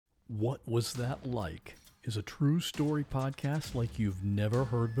What Was That Like is a true story podcast like you've never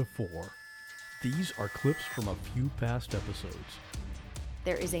heard before. These are clips from a few past episodes.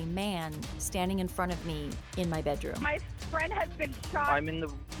 There is a man standing in front of me in my bedroom. My friend has been shot. I'm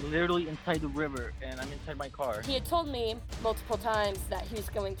literally inside the river, and I'm inside my car. He had told me multiple times that he was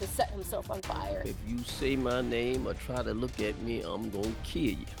going to set himself on fire. If you say my name or try to look at me, I'm gonna kill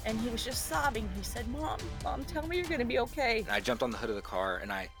you. And he was just sobbing. He said, Mom, tell me you're gonna be okay. And I jumped on the hood of the car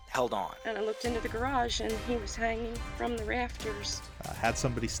and I held on. And I looked into the garage and he was hanging from the rafters. I had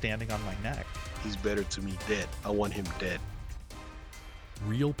somebody standing on my neck. He's better to me dead. I want him dead.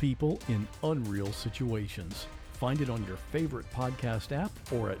 Real people in unreal situations. Find it on your favorite podcast app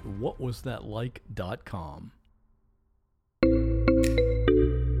or at whatwasthatlike.com.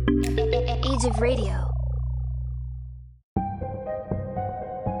 Age of Radio.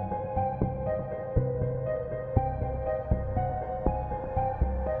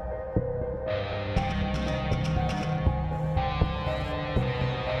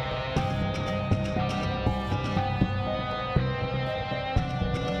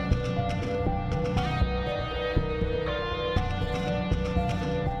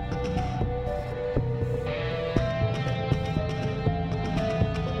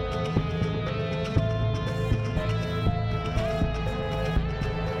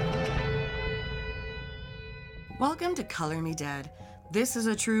 Welcome to Color Me Dead. This is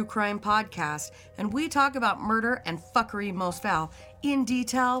a true crime podcast, and we talk about murder and fuckery most foul in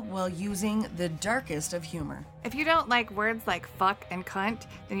detail while using the darkest of humor. If you don't like words like fuck and cunt,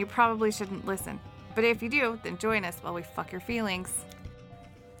 then you probably shouldn't listen. But if you do, then join us while we fuck your feelings.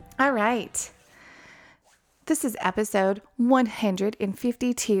 All right. This is episode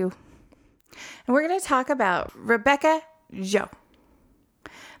 152. And we're going to talk about Rebecca Joe.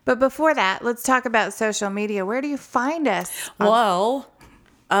 But before that, let's talk about social media. Where do you find us? Well,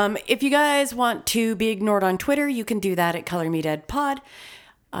 if you guys want to be ignored on Twitter, you can do that at Color Me Dead Pod.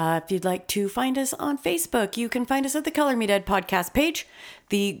 If you'd like to find us on Facebook, you can find us at the Color Me Dead podcast page.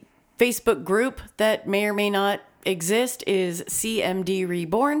 The Facebook group that may or may not exist is CMD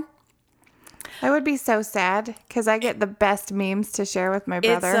Reborn. I would be so sad because I get the best memes to share with my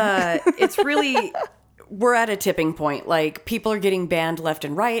brother. It's really... We're at a tipping point. Like, people are getting banned left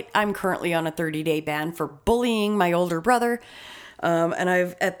and right. I'm currently on a 30-day ban for bullying my older brother. And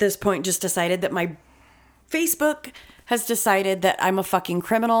I've, at this point, just decided that my Facebook has decided that I'm a fucking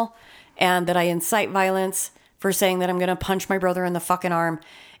criminal and that I incite violence for saying that I'm going to punch my brother in the fucking arm.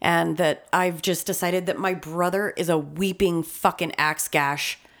 And that I've just decided that my brother is a weeping fucking axe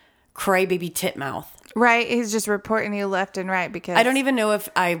gash, crybaby titmouth. Right. He's just reporting you left and right because... I don't even know if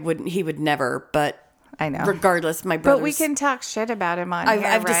he would never, but... I know. Regardless, my brother's... But we can talk shit about him on here,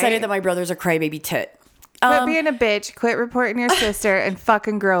 I've decided that my brother's a crybaby tit. Quit being a bitch, quit reporting your sister, and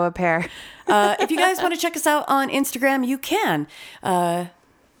fucking grow a pair. If you guys want to check us out on Instagram, you can.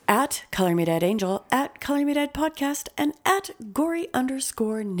 At Color Me Dead Angel, at Color Me Dead Podcast, and at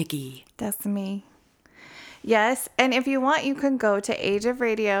Gory_Nikki. That's me. Yes, and if you want, you can go to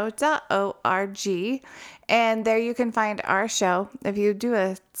ageofradio.org, and there you can find our show. If you do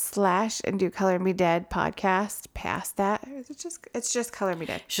a / and do Color Me Dead podcast, past that, it's just Color Me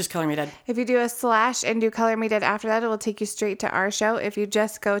Dead. It's just Color Me Dead. If you do a / and do Color Me Dead after that, it will take you straight to our show. If you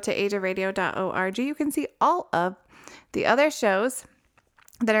just go to ageofradio.org, you can see all of the other shows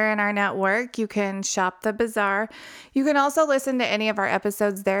that are in our network. You can shop the bazaar. You can also listen to any of our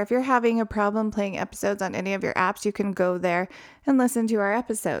episodes there. If you're having a problem playing episodes on any of your apps, you can go there and listen to our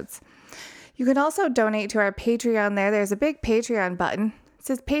episodes. You can also donate to our Patreon there. There's a big Patreon button. It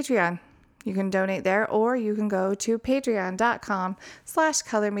says Patreon. You can donate there, or you can go to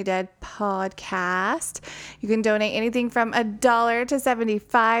patreon.com/colormedeadpodcast. You can donate anything from $1 to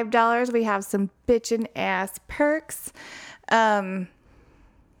 $75. We have some bitchin' ass perks.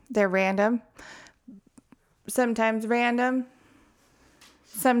 They're random. Sometimes random.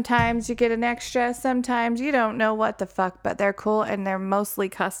 Sometimes you get an extra. Sometimes you don't know what the fuck, but they're cool and they're mostly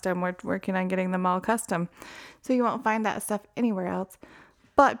custom. We're working on getting them all custom. So you won't find that stuff anywhere else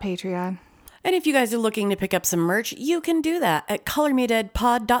but Patreon. And if you guys are looking to pick up some merch, you can do that at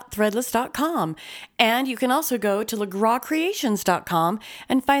colormedeadpod.threadless.com. And you can also go to legrawcreations.com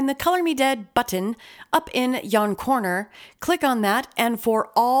and find the Color Me Dead button up in yon corner. Click on that, and for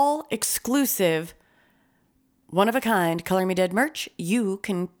all exclusive, one-of-a-kind Color Me Dead merch, you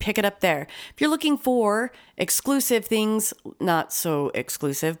can pick it up there. If you're looking for exclusive things, not so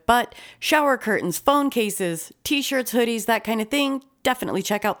exclusive, but shower curtains, phone cases, t-shirts, hoodies, that kind of thing, definitely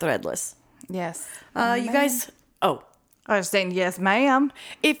check out Threadless. Yes. You guys... Oh, I was saying, yes, ma'am.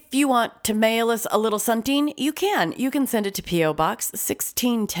 If you want to mail us a little something, you can. You can send it to P.O. Box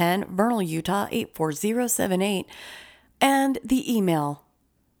 1610, Vernal, Utah 84078. And the email,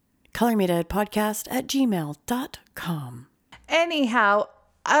 colormedeadpodcast@gmail.com. Anyhow,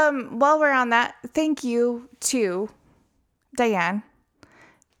 while we're on that, thank you to Diane,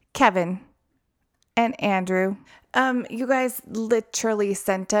 Kevin, and Andrew. You guys literally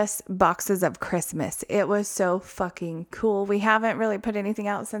sent us boxes of Christmas. It was so fucking cool. We haven't really put anything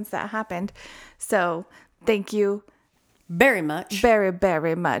out since that happened. So thank you very much. Very,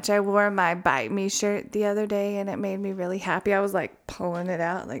 very much. I wore my Bite Me shirt the other day and it made me really happy. I was like pulling it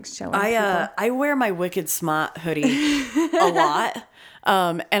out, like showing people. I wear my Wicked Smart hoodie a lot.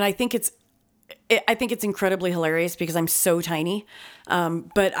 And I think it's incredibly hilarious because I'm so tiny.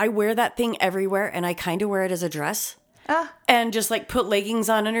 But I wear that thing everywhere and I kind of wear it as a dress. And just like put leggings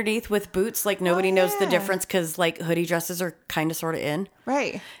on underneath with boots. Like nobody knows the difference because like hoodie dresses are kind of sort of in.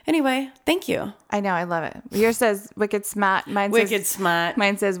 Right. Anyway, thank you. I know. I love it. Yours says Wicked Smart. Mine Wicked Smart.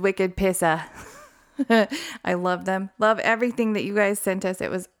 Mine says Wicked Pissa. I love them. Love everything that you guys sent us.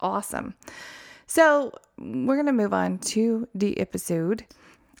 It was awesome. So we're going to move on to the episode.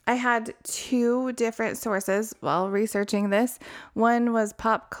 I had two different sources while researching this. One was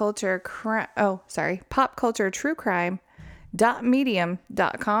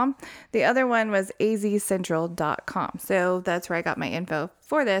popculturetruecrime.medium.com. The other one was azcentral.com. So that's where I got my info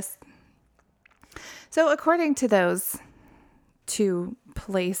for this. So according to those two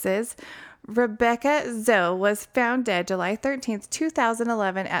places, Rebecca Zoe was found dead July 13th,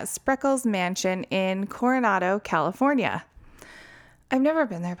 2011 at Spreckles Mansion in Coronado, California. I've never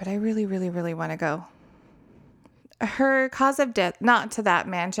been there, but I really, really, really want to go. Her cause of death, not to that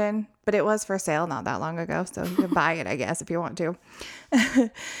mansion, but it was for sale not that long ago, so you can buy it, I guess, if you want to.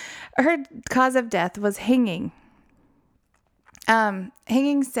 Her cause of death was hanging.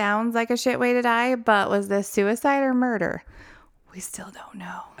 Hanging sounds like a shit way to die, but was this suicide or murder? We still don't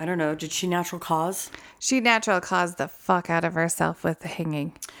know. I don't know. Did she natural cause? She natural caused the fuck out of herself with the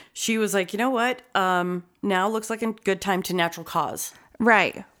hanging. She was like, you know what? Now looks like a good time to natural cause.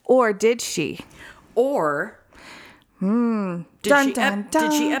 Right. Or did she? Or did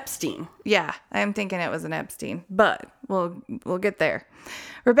she Epstein? Yeah, I'm thinking it was an Epstein, but we'll get there.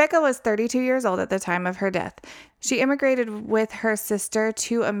 Rebecca was 32 years old at the time of her death. She immigrated with her sister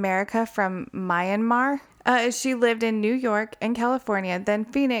to America from Myanmar. She lived in New York and California, then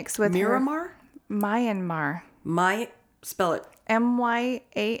Phoenix with Miramar? Myanmar. Spell it. Myanmar.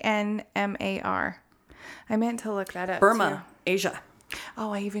 I meant to look that up. Burma, too. Asia.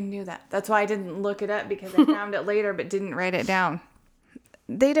 Oh, I even knew that. That's why I didn't look it up because I found it later but didn't write it down.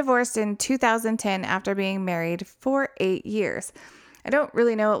 They divorced in 2010 after being married for 8 years. I don't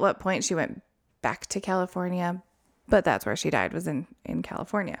really know at what point she went back to California, but that's where she died, was in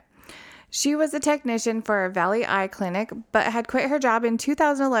California. She was a technician for a Valley Eye Clinic, but had quit her job in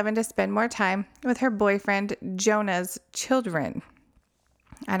 2011 to spend more time with her boyfriend Jonah's children.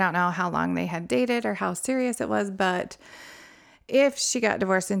 I don't know how long they had dated or how serious it was, but if she got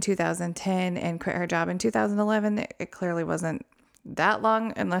divorced in 2010 and quit her job in 2011, it clearly wasn't that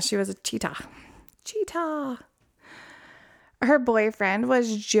long unless she was a cheetah. Her boyfriend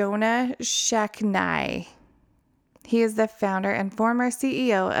was Jonah Shaknai. He is the founder and former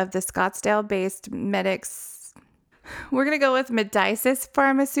CEO of the Scottsdale-based Medix. We're going to go with Medicis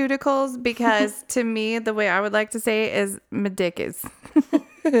Pharmaceuticals because to me, the way I would like to say it is Medicus.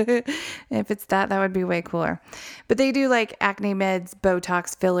 If it's that would be way cooler. But they do like acne meds,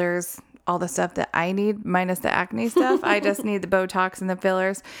 Botox, fillers, all the stuff that I need, minus the acne stuff. I just need the Botox and the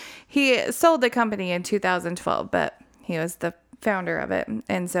fillers. He sold the company in 2012, but he was the founder of it.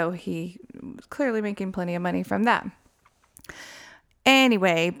 And so he was clearly making plenty of money from that.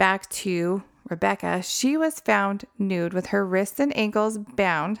 Anyway, back to Rebecca. She was found nude with her wrists and ankles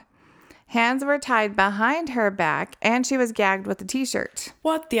bound. Hands were tied behind her back, and she was gagged with a t-shirt.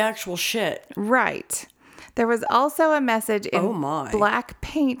 What the actual shit? Right. There was also a message in black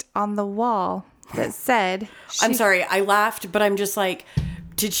paint on the wall that said... I'm sorry, I laughed, but I'm just like,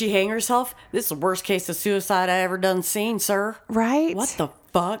 did she hang herself? This is the worst case of suicide I ever done seen, sir. Right? What the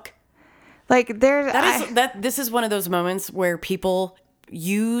fuck? Like, this is one of those moments where people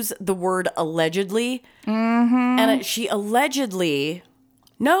use the word allegedly, and she allegedly...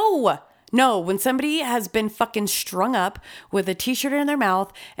 No, when somebody has been fucking strung up with a t-shirt in their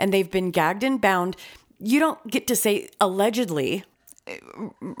mouth and they've been gagged and bound, you don't get to say allegedly.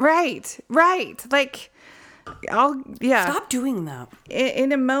 Right. Like, Stop doing that.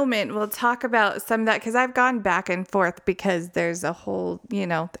 In a moment, we'll talk about some of that because I've gone back and forth because there's a whole,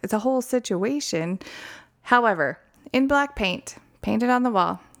 it's a whole situation. However, in black paint, painted on the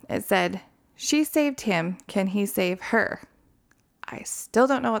wall, it said, "She saved him. Can he save her?" I still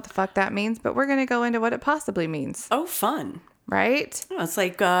don't know what the fuck that means, but we're going to go into what it possibly means. Oh, fun. Right? Oh, it's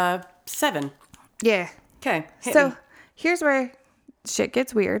like 7. Yeah. Okay. So here's where shit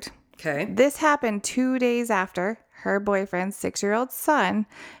gets weird. Okay. This happened 2 days after her boyfriend's 6-year-old son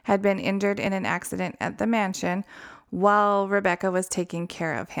had been injured in an accident at the mansion while Rebecca was taking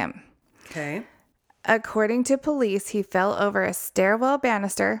care of him. Okay. According to police, he fell over a stairwell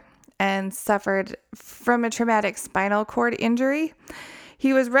banister and suffered from a traumatic spinal cord injury.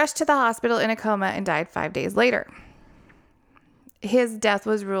 He was rushed to the hospital in a coma and died 5 days later. His death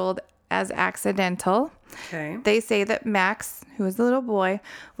was ruled as accidental. Okay. They say that Max, who was the little boy,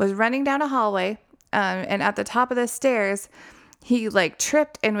 was running down a hallway, and at the top of the stairs, he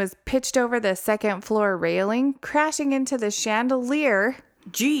tripped and was pitched over the second floor railing, crashing into the chandelier.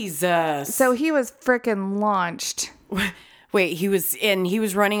 Jesus. So he was frickin' launched. Wait, he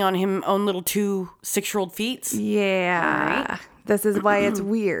was running on his own little 2 6-year-old feet? Yeah. Right. This is why it's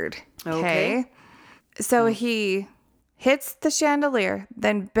weird. Okay. So he hits the chandelier,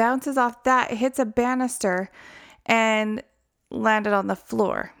 then bounces off that, hits a banister, and landed on the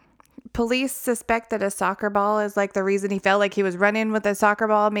floor. Police suspect that a soccer ball is the reason he fell. He was running with a soccer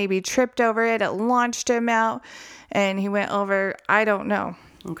ball, maybe tripped over it, it launched him out, and he went over. I don't know.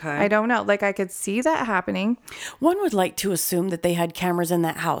 Okay. I don't know. I could see that happening. One would like to assume that they had cameras in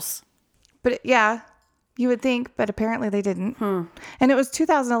that house. But yeah, you would think, but apparently they didn't. And it was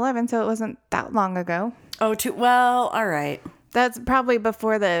 2011, so it wasn't that long ago. Oh, well, all right. That's probably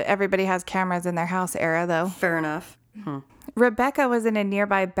before the everybody has cameras in their house era, though. Fair enough. Rebecca was in a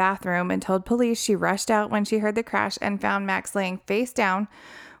nearby bathroom and told police she rushed out when she heard the crash and found Max laying face down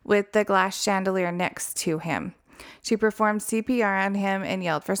with the glass chandelier next to him. She performed CPR on him and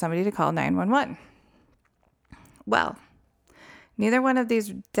yelled for somebody to call 911. Well, neither one of these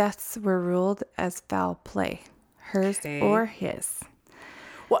deaths were ruled as foul play, hers or his.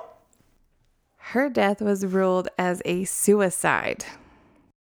 What? Her death was ruled as a suicide.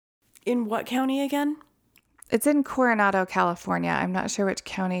 In what county again? It's in Coronado, California. I'm not sure which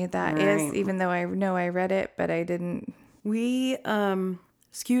county that is, even though I know I read it, but I didn't. We,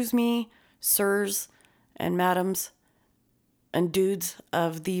 excuse me, sirs and madams and dudes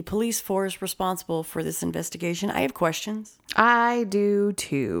of the police force responsible for this investigation. I have questions. I do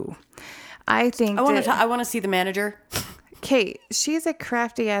too. I think I want to see the manager. Kate, she's a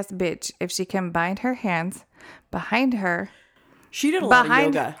crafty ass bitch if she combined her hands behind her. She did a lot of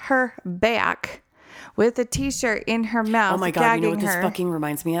yoga. Behind her back with a t-shirt in her mouth. Oh my God, you know what this fucking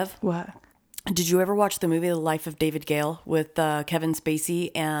reminds me of? What? Did you ever watch the movie The Life of David Gale with Kevin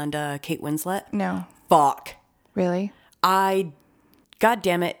Spacey and Kate Winslet? No. Fuck. Really? God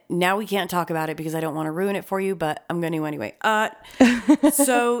damn it. Now we can't talk about it because I don't want to ruin it for you, but I'm going to anyway.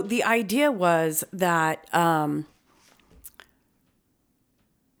 So the idea was that Kevin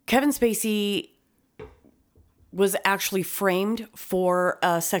Spacey was actually framed for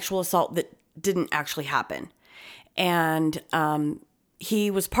a sexual assault that didn't actually happen. And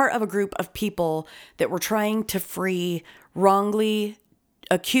he was part of a group of people that were trying to free wrongly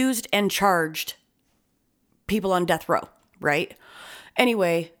accused and charged people on death row, right?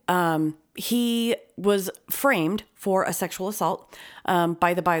 Anyway, he was framed for a sexual assault.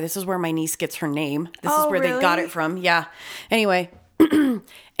 By the by, this is where my niece gets her name. This is where they got it from. Yeah. Anyway,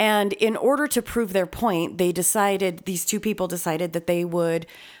 and in order to prove their point, these two people decided that they would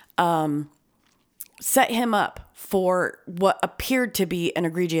set him up for what appeared to be an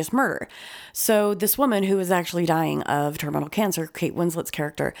egregious murder. So this woman who was actually dying of terminal cancer, Kate Winslet's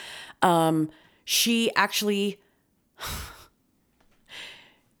character, she actually...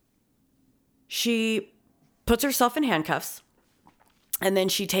 She puts herself in handcuffs, and then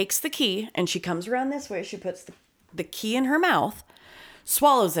she takes the key and she comes around this way. She puts the key in her mouth,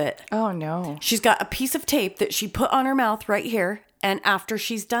 swallows it. Oh no. She's got a piece of tape that she put on her mouth right here. And after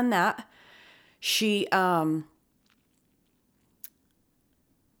she's done that, she, well,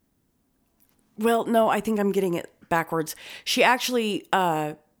 no, I think I'm getting it backwards. She actually,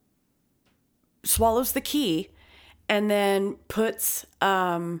 swallows the key and then puts,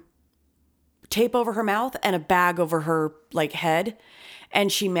 tape over her mouth and a bag over her head,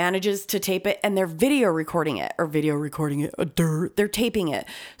 and she manages to tape it, and they're they're taping it.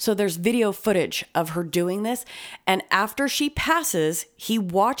 So there's video footage of her doing this, and after she passes, Kevin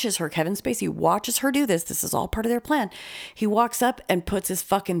Spacey watches her do this. This is all part of their plan. He walks up and puts his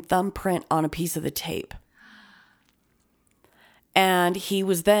fucking thumbprint on a piece of the tape. And he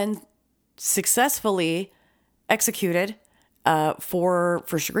was then successfully executed for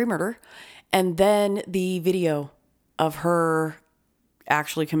first-degree murder. And then the video of her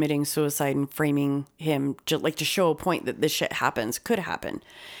actually committing suicide and framing him just like to show a point that this shit could happen.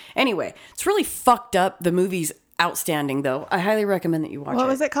 Anyway, it's really fucked up. The movie's outstanding though. I highly recommend that you watch it. What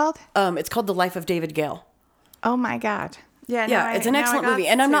was it called? It's called The Life of David Gale. Oh my God. Yeah, it's an excellent movie.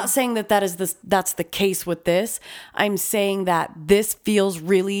 And I'm not saying that's the case with this. I'm saying that this feels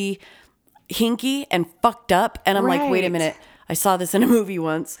really hinky and fucked up. And I'm like, wait a minute. I saw this in a movie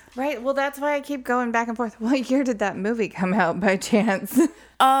once. Right. Well, that's why I keep going back and forth. What year did that movie come out by chance?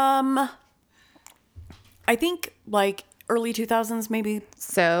 I think like early 2000s maybe.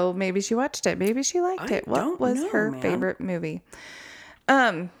 So maybe she watched it. Maybe she liked it. What was her favorite movie?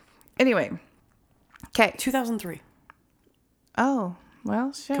 Anyway. Okay. 2003. Oh,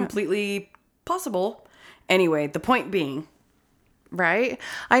 well, shit. Completely possible. Anyway, the point being. Right?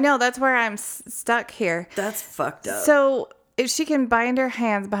 I know. That's where I'm stuck here. That's fucked up. So if she can bind her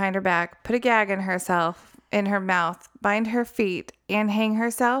hands behind her back, put a gag in her mouth, bind her feet, and hang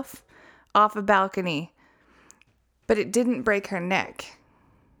herself off a balcony, but it didn't break her neck.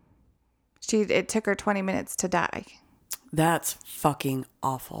 It took her 20 minutes to die. That's fucking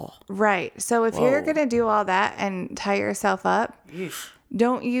awful. Right. So if you're going to do all that and tie yourself up,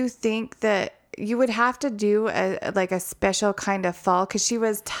 don't you think that you would have to do a special kind of fall? Because she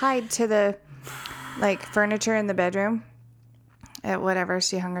was tied to the furniture in the bedroom. Whatever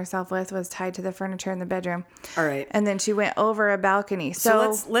she hung herself with was tied to the furniture in the bedroom. All right. And then she went over a balcony.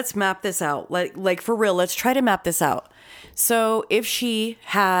 So let's map this out. Like for real, let's try to map this out. So if she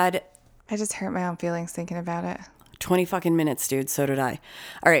had... I just hurt my own feelings thinking about it. 20 fucking minutes, dude. So did I.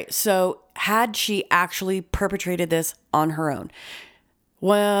 All right. So had she actually perpetrated this on her own?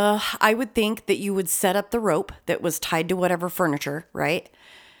 Well, I would think that you would set up the rope that was tied to whatever furniture, right?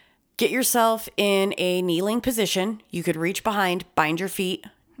 Get yourself in a kneeling position. You could reach behind, bind your feet.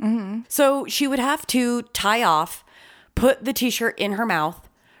 Mm-hmm. So she would have to tie off, put the t-shirt in her mouth,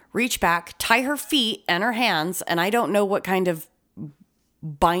 reach back, tie her feet and her hands. And I don't know what kind of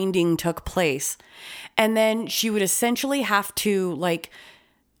binding took place. And then she would essentially have to,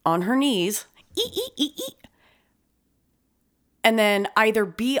 on her knees, and then either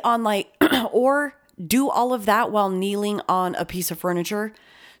be on, or do all of that while kneeling on a piece of furniture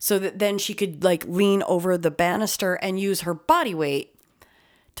so that then she could, lean over the banister and use her body weight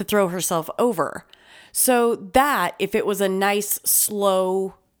to throw herself over. So that, if it was a nice,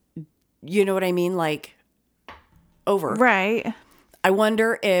 slow, you know what I mean? Over. Right. I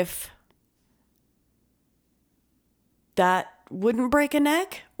wonder if that wouldn't break a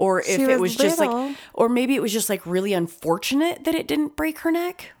neck, or if it was just or maybe it was just really unfortunate that it didn't break her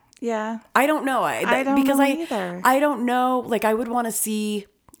neck. Yeah. I don't know. I don't know either. I don't know. I would want to see,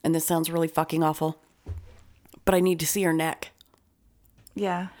 and this sounds really fucking awful, but I need to see her neck.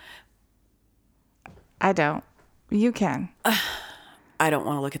 Yeah. I don't. You can. I don't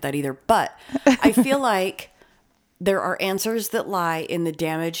want to look at that either, but I feel like there are answers that lie in the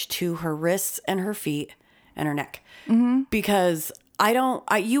damage to her wrists and her feet and her neck. Mm-hmm. Because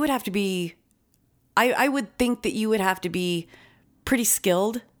you would have to be, I would think that you would have to be pretty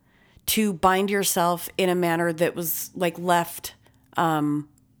skilled to bind yourself in a manner that was left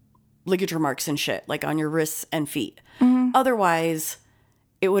ligature marks and shit, on your wrists and feet. Mm-hmm. Otherwise,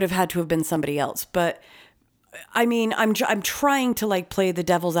 it would have had to have been somebody else. But I mean, I'm trying to play the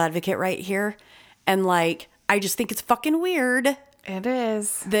devil's advocate right here. And I just think it's fucking weird. It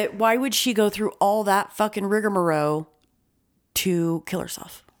is. That why would she go through all that fucking rigmarole to kill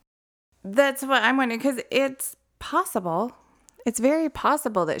herself? That's what I'm wondering, because it's possible. It's very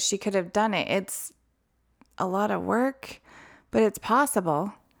possible that she could have done it. It's a lot of work, but it's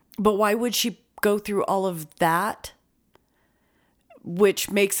possible. But why would she go through all of that,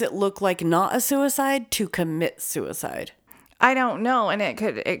 which makes it look like not a suicide, to commit suicide? I don't know, and it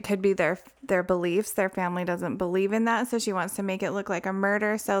could be their beliefs. Their family doesn't believe in that, so she wants to make it look like a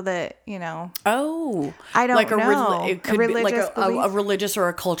murder so that, Oh. I don't know. It could be a religious or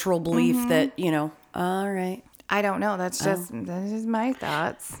a cultural belief that, all right. I don't know. That's just my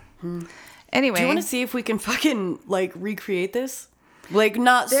thoughts. Anyway. Do you want to see if we can fucking, recreate this?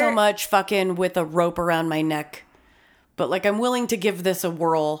 Not so much fucking with a rope around my neck. But I'm willing to give this a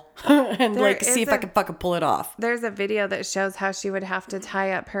whirl and see if I can fucking pull it off. There's a video that shows how she would have to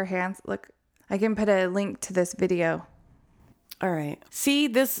tie up her hands. Look, I can put a link to this video. All right. See,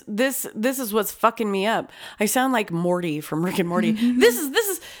 this is what's fucking me up. I sound like Morty from Rick and Morty. This is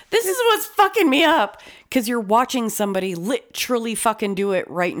what's fucking me up, because you're watching somebody literally fucking do it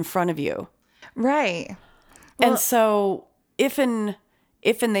right in front of you. Right. Well, and so if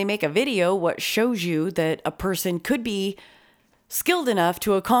they make a video, what shows you that a person could be skilled enough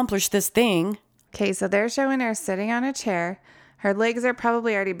to accomplish this thing Okay, so they're showing her sitting on a chair. Her legs are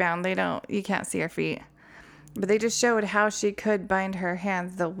probably already bound. You can't see her feet. But they just showed how she could bind her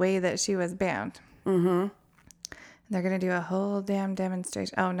hands the way that she was bound. Mm-hmm. They're going to do a whole damn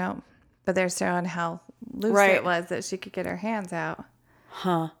demonstration. Oh, no. But they're showing how loose it was that she could get her hands out.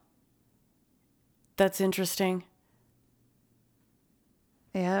 Huh. That's interesting.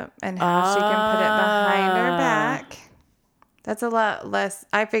 Yep. And how she can put it behind her back. That's a lot less.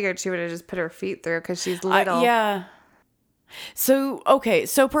 I figured she would have just put her feet through because she's little. Yeah. So, okay.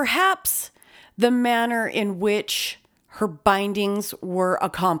 So perhaps the manner in which her bindings were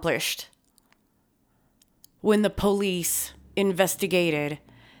accomplished. When the police investigated,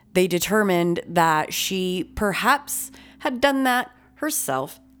 they determined that she perhaps had done that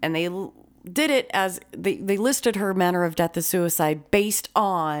herself, and they did it as they listed her manner of death as suicide based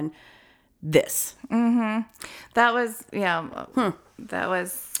on this. Mm-hmm. That was, that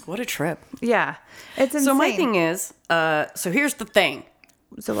was... What a trip. Yeah. It's insane. So my thing is, so here's the thing.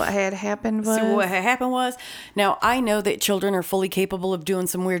 So what had happened was... Now, I know that children are fully capable of doing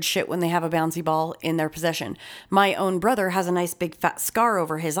some weird shit when they have a bouncy ball in their possession. My own brother has a nice big fat scar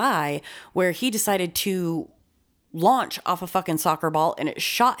over his eye where he decided to launch off a fucking soccer ball, and it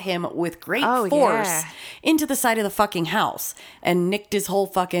shot him with great force into the side of the fucking house and nicked his whole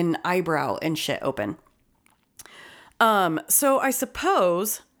fucking eyebrow and shit open. So I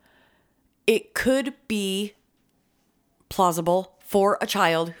suppose it could be plausible for a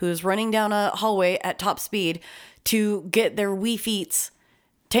child who's running down a hallway at top speed to get their wee feet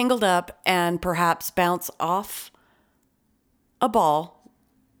tangled up and perhaps bounce off a ball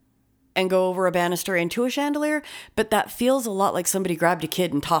and go over a banister into a chandelier, but that feels a lot like somebody grabbed a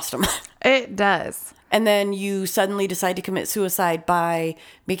kid and tossed them. It does. And then you suddenly decide to commit suicide by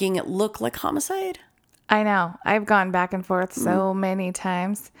making it look like homicide? I know. I've gone back and forth so many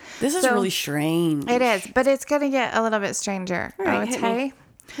times. This is really strange. It is, but it's going to get a little bit stranger. All right, okay?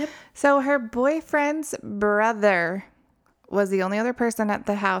 Yep. So her boyfriend's brother was the only other person at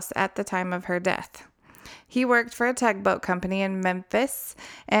the house at the time of her death. He worked for a tugboat company in Memphis,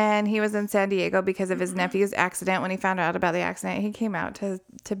 and he was in San Diego because of his nephew's accident. When he found out about the accident, he came out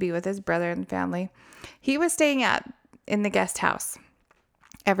to be with his brother and family. He was staying in the guest house.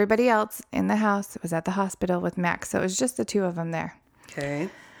 Everybody else in the house was at the hospital with Max, so it was just the two of them there. Okay.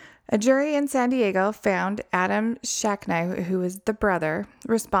 A jury in San Diego found Adam Shacknai, who was the brother,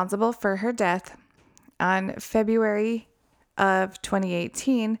 responsible for her death on February of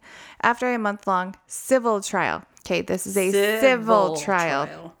 2018 after a month-long civil trial. Okay, this is a civil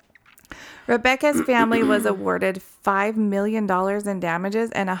trial. Rebecca's family was awarded $5 million in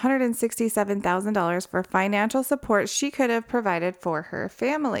damages and $167,000 for financial support she could have provided for her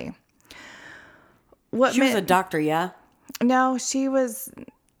family. She was a doctor, yeah? No, she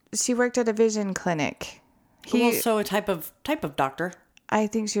worked at a vision clinic. So a type of doctor. I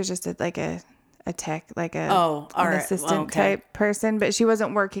think she was just a tech, like an assistant type person, but she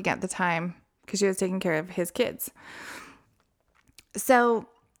wasn't working at the time because she was taking care of his kids. So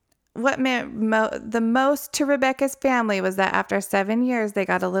what meant the most to Rebecca's family was that after 7 years, they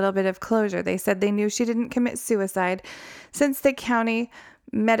got a little bit of closure. They said they knew she didn't commit suicide since the county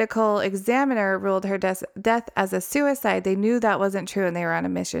medical examiner ruled her death as a suicide. They knew that wasn't true, and they were on a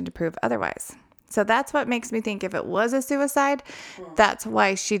mission to prove otherwise. So that's what makes me think if it was a suicide, that's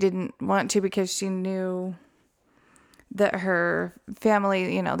why she didn't want to, because she knew that her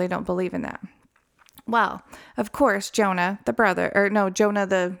family, they don't believe in that. Well, of course, Jonah, the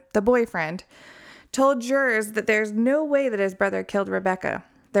boyfriend, told jurors that there's no way that his brother killed Rebecca.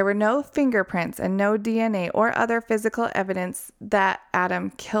 There were no fingerprints and no DNA or other physical evidence that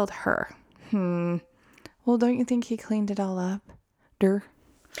Adam killed her. Well, don't you think he cleaned it all up?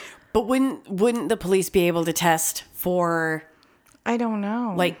 But wouldn't the police be able to test for... I don't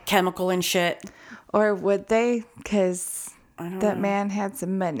know. Like chemical and shit? Or would they? Because that man had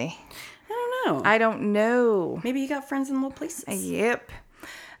some money. I don't know. Maybe he got friends in low places. Yep.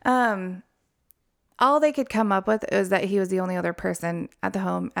 All they could come up with is that he was the only other person at the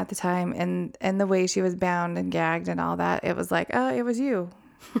home at the time, and the way she was bound and gagged and all that, it was like, oh, it was you.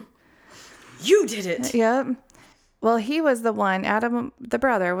 You did it. Yep. Well, he was the one, Adam, the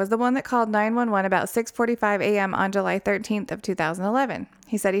brother, was the one that called 911 about 6:45 a.m. on July 13th of 2011.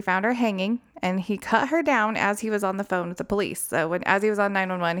 He said he found her hanging, and he cut her down as he was on the phone with the police. So as he was on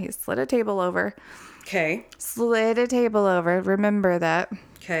 911, he slid a table over. Okay. Slid a table over. Remember that.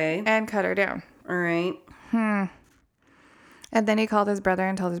 Okay. And cut her down. All right. And then he called his brother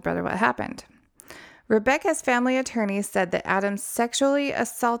and told his brother what happened. Rebecca's family attorney said that Adam sexually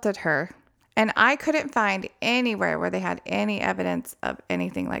assaulted her And I couldn't find anywhere where they had any evidence of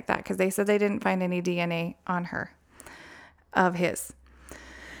anything like that because they said they didn't find any DNA on her of his.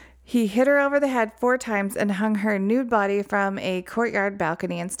 He hit her over the head 4 times and hung her nude body from a courtyard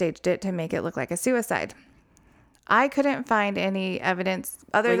balcony and staged it to make it look like a suicide. I couldn't find any evidence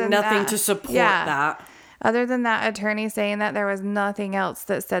other than nothing that. to support that. Other than that attorney saying that there was nothing else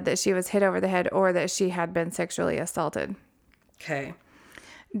that said that she was hit over the head or that she had been sexually assaulted. Okay.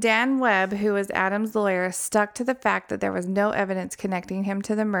 Dan Webb, who was Adam's lawyer, stuck to the fact that there was no evidence connecting him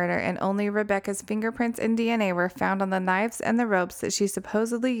to the murder and only Rebecca's fingerprints and DNA were found on the knives and the ropes that she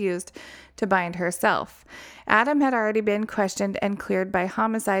supposedly used to bind herself. Adam had already been questioned and cleared by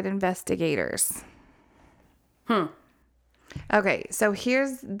homicide investigators. Okay, so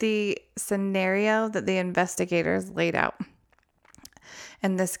here's the scenario that the investigators laid out.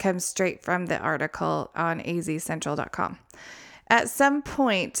 And this comes straight from the article on azcentral.com. At some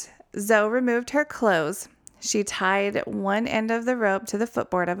point, Zoe removed her clothes. She tied one end of the rope to the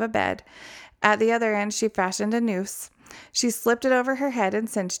footboard of a bed. At the other end, she fashioned a noose. She slipped it over her head and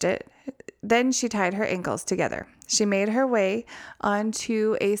cinched it. Then she tied her ankles together. She made her way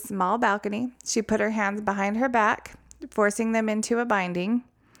onto a small balcony. She put her hands behind her back, forcing them into a binding.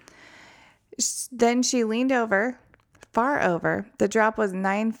 Then she leaned over, far over. The drop was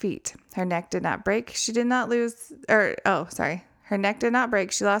 9 feet. Her neck did not break. Her neck did not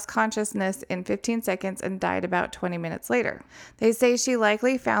break. She lost consciousness in 15 seconds and died about 20 minutes later. They say she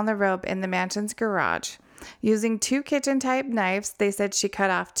likely found the rope in the mansion's garage. Using 2 kitchen-type knives, they said she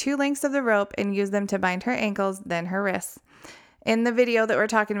cut off 2 lengths of the rope and used them to bind her ankles, then her wrists. In the video that we're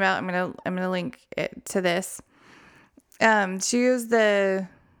talking about, I'm gonna link it to this. She used the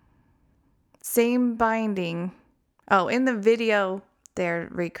same binding. Oh, in the video, they're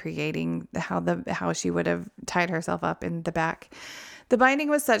recreating how she would have tied herself up in the back. The binding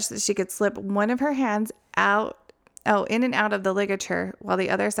was such that she could slip one of her hands in and out of the ligature while the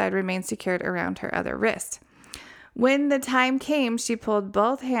other side remained secured around her other wrist. When the time came, she pulled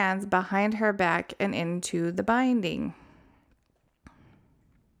both hands behind her back and into the binding.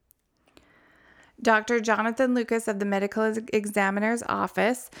 Dr. Jonathan Lucas of the medical examiner's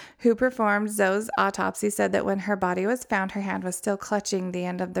office, who performed Zoe's autopsy, said that when her body was found, her hand was still clutching the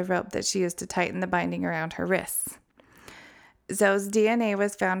end of the rope that she used to tighten the binding around her wrists. Zoe's DNA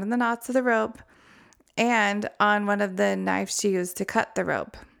was found in the knots of the rope and on one of the knives she used to cut the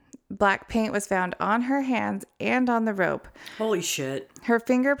rope. Black paint was found on her hands and on the rope. Holy shit. Her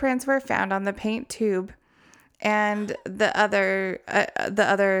fingerprints were found on the paint tube and the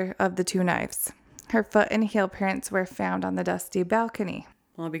other of the 2 knives. Her foot and heel prints were found on the dusty balcony.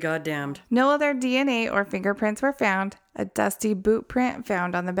 I'll be goddamned. No other DNA or fingerprints were found. A dusty boot print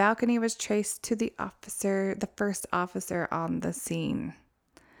found on the balcony was traced to the first officer on the scene.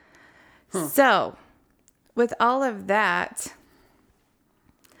 So, with all of that,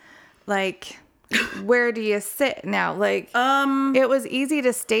 like, where do you sit now? Like, it was easy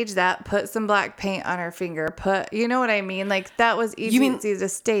to stage that, put some black paint on her finger, you know what I mean? Like, that was easy to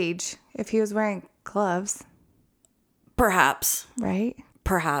stage if he was wearing gloves. Perhaps. Right?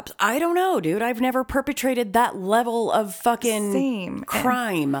 Perhaps. I don't know, dude. I've never perpetrated that level of fucking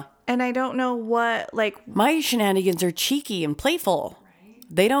crime. And I don't know what, like... My shenanigans are cheeky and playful.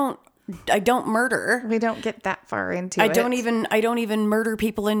 Right? I don't murder. We don't get that far into it. I don't even murder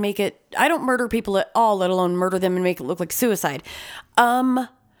people and make it... I don't murder people at all, let alone murder them and make it look like suicide. But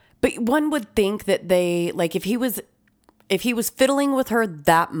one would think that they... Like, if he was fiddling with her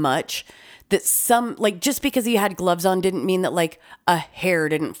that much... That just because he had gloves on didn't mean that, like, a hair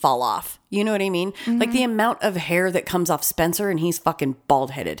didn't fall off. You know what I mean? Mm-hmm. Like, the amount of hair that comes off Spencer and he's fucking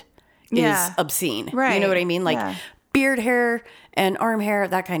bald-headed is obscene. Right. You know what I mean? Like, beard hair and arm hair,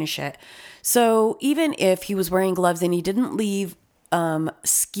 that kind of shit. So, even if he was wearing gloves and he didn't leave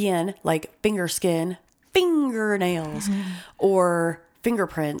skin, like fingernails, or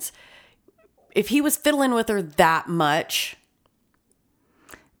fingerprints, if he was fiddling with her that much...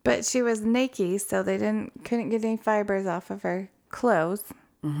 But she was naked, so they couldn't get any fibers off of her clothes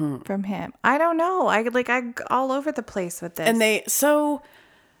from him. I don't know. I'm all over the place with this. And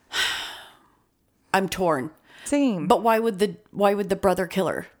I'm torn. Same. But why would the brother kill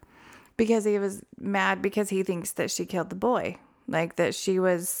her? Because he was mad because he thinks that she killed the boy. Like that she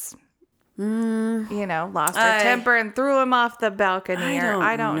was, lost her temper and threw him off the balcony.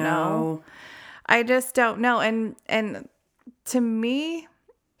 I don't know. I just don't know. And to me...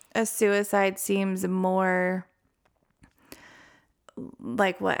 A suicide seems more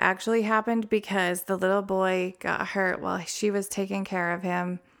like what actually happened because the little boy got hurt while she was taking care of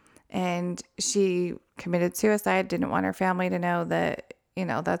him and she committed suicide, didn't want her family to know that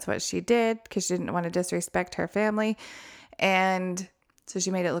that's what she did because she didn't want to disrespect her family. And so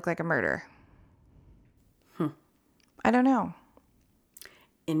she made it look like a murder. I don't know.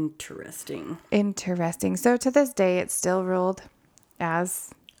 Interesting. So to this day, it's still ruled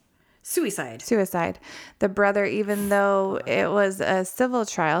as suicide. The brother, even though it was a civil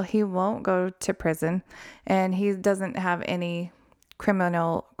trial, he won't go to prison, and he doesn't have any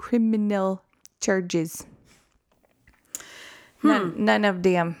criminal charges. None of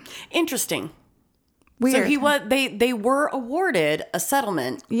them. Interesting. Weird. So they were awarded a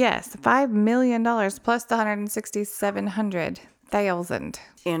settlement. Yes, $5 million plus the $167,000.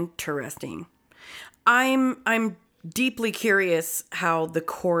 Interesting. I'm deeply curious how the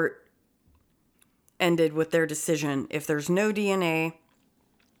court ended with their decision. If there's no DNA,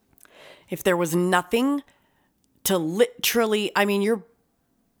 if there was nothing to literally,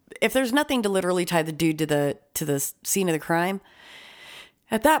 if there's nothing to literally tie the dude to the scene of the crime,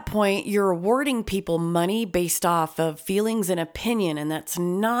 at that point, you're awarding people money based off of feelings and opinion, and that's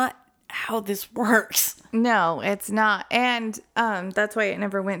not how this works. No, it's not. And that's why it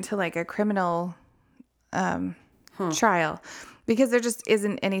never went to like a criminal trial, because there just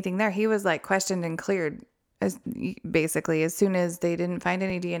isn't anything there. He was like questioned and cleared basically as soon as they didn't find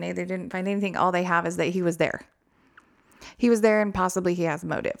any DNA. They didn't find anything. All they have is that he was there. He was there, and possibly he has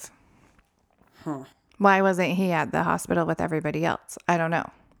motive. Why wasn't he at the hospital with everybody else? I don't know.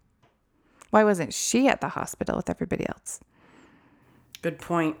 Why wasn't she at the hospital with everybody else? Good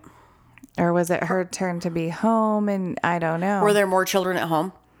point. Or was it her turn to be home? And I don't know. Were there more children at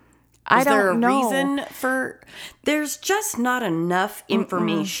home? I don't know. Is there a reason for... There's just not enough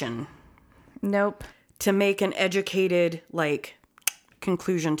information. Nope. To make an educated,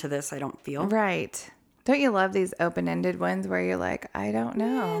 conclusion to this, I don't feel. Right. Don't you love these open-ended ones where you're like, I don't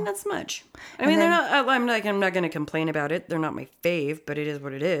know. Not so much. They're not. I'm not going to complain about it. They're not my fave, but it is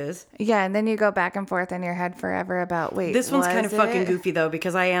what it is. Yeah, and then you go back and forth in your head forever about, wait, this one's kind of fucking goofy though,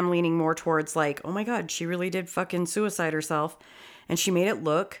 because I am leaning more towards oh my god, she really did fucking suicide herself, and she made it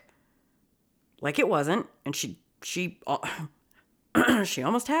look like it wasn't, and she she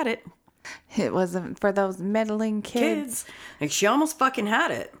almost had it. It wasn't for those meddling kids. She almost fucking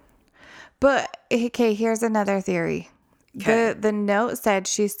had it. But, okay, here's another theory. Okay. The note said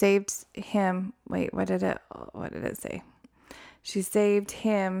she saved him. Wait, what did it say? She saved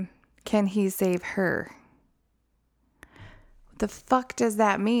him. Can he save her? What the fuck does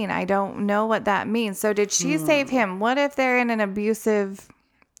that mean? I don't know what that means. So did she save him? What if they're in an abusive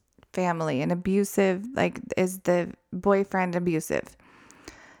family? Is the boyfriend abusive?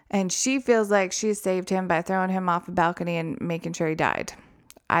 And she feels like she saved him by throwing him off a balcony and making sure he died.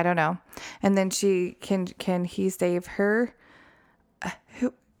 I don't know. And then can he save her?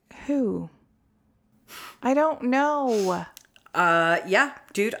 Who? I don't know. Yeah,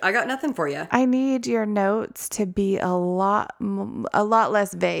 dude, I got nothing for you. I need your notes to be a lot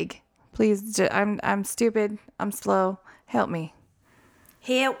less vague. Please, I'm stupid. I'm slow. Help me.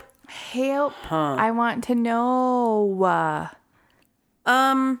 Help. Huh. I want to know.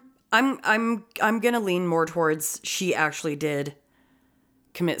 I'm gonna lean more towards she actually did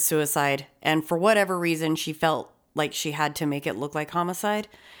commit suicide, and for whatever reason she felt like she had to make it look like homicide.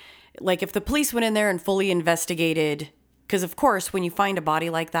 Like if the police went in there and fully investigated, because of course when you find a body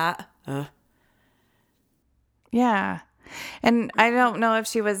like that, yeah. And I don't know if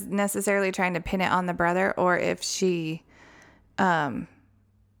she was necessarily trying to pin it on the brother, or if she just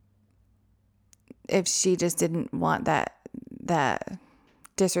didn't want that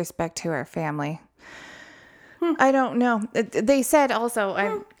disrespect to her family. I don't know. They said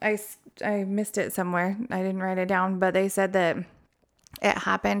also, I missed it somewhere. I didn't write it down, but they said that it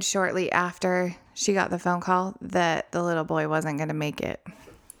happened shortly after she got the phone call that the little boy wasn't going to make it.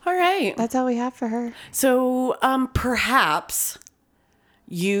 All right. That's all we have for her. So, perhaps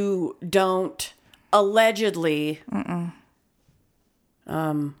you don't allegedly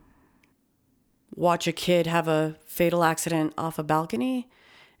watch a kid have a fatal accident off a balcony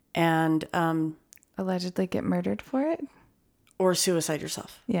and allegedly get murdered for it, or suicide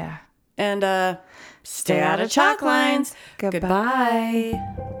yourself. Yeah. And stay out of chalk lines. Goodbye.